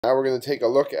Now we're going to take a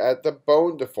look at the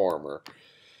bone deformer.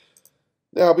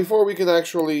 Now, before we can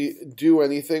actually do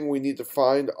anything, we need to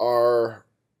find our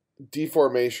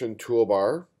deformation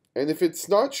toolbar. And if it's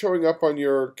not showing up on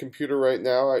your computer right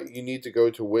now, you need to go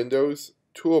to Windows,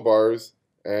 Toolbars,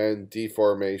 and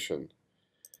Deformation.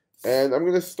 And I'm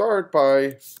going to start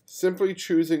by simply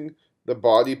choosing the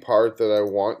body part that I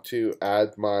want to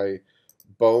add my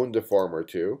bone deformer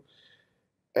to.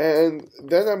 And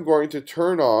then I'm going to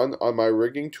turn on my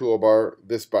rigging toolbar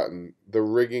this button, the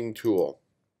rigging tool.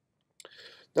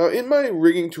 Now in my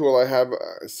rigging tool I have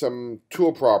some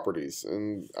tool properties,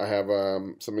 and I have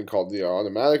something called the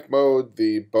automatic mode,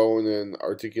 the bone and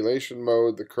articulation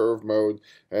mode, the curve mode,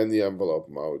 and the envelope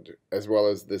mode, as well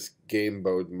as this game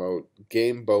bone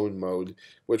mode,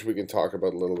 which we can talk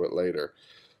about a little bit later.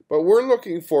 But we're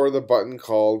looking for the button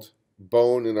called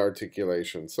bone and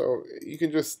articulation. So you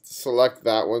can just select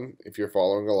that one if you're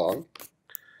following along.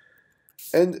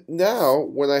 And now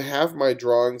when I have my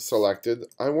drawing selected,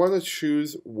 I want to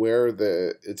choose where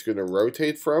it's going to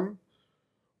rotate from,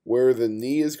 where the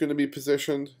knee is going to be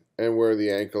positioned, and where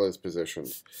the ankle is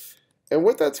positioned. And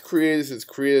what that's created is it's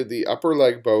created the upper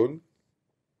leg bone,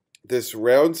 this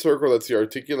round circle that's the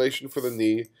articulation for the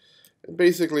knee, and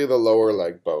basically the lower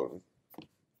leg bone.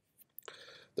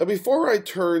 Now before I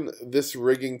turn this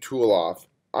rigging tool off,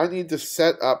 I need to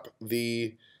set up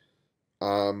the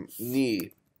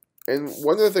knee. And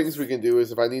one of the things we can do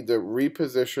is if I need to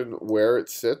reposition where it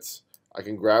sits, I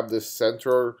can grab this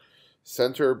center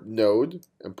node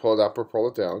and pull it up or pull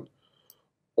it down.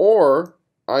 Or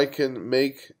I can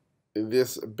make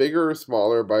this bigger or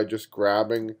smaller by just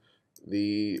grabbing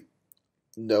the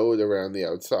node around the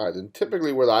outside. And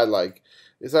typically what I like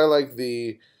is I like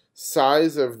the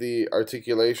size of the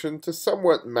articulation to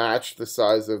somewhat match the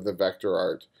size of the vector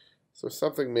art. So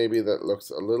something maybe that looks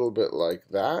a little bit like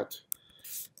that.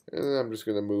 And then I'm just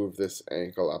going to move this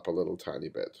ankle up a little tiny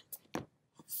bit.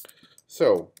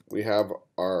 So we have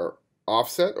our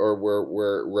offset, or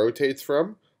where it rotates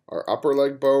from, our upper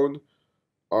leg bone,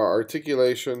 our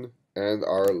articulation, and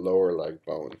our lower leg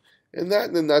bone. And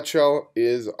that in a nutshell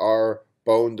is our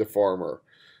bone deformer.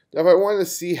 Now if I want to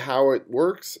see how it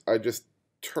works, I just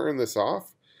turn this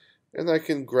off and I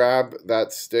can grab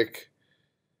that stick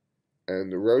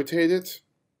and rotate it,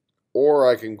 or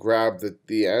I can grab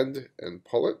the end and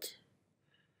pull it.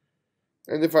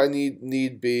 And if I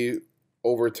need be,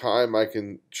 over time I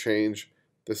can change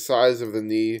the size of the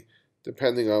knee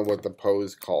depending on what the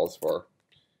pose calls for.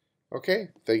 Okay,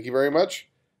 thank you very much,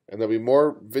 and there'll be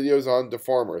more videos on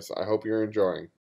deformers. I hope you're enjoying.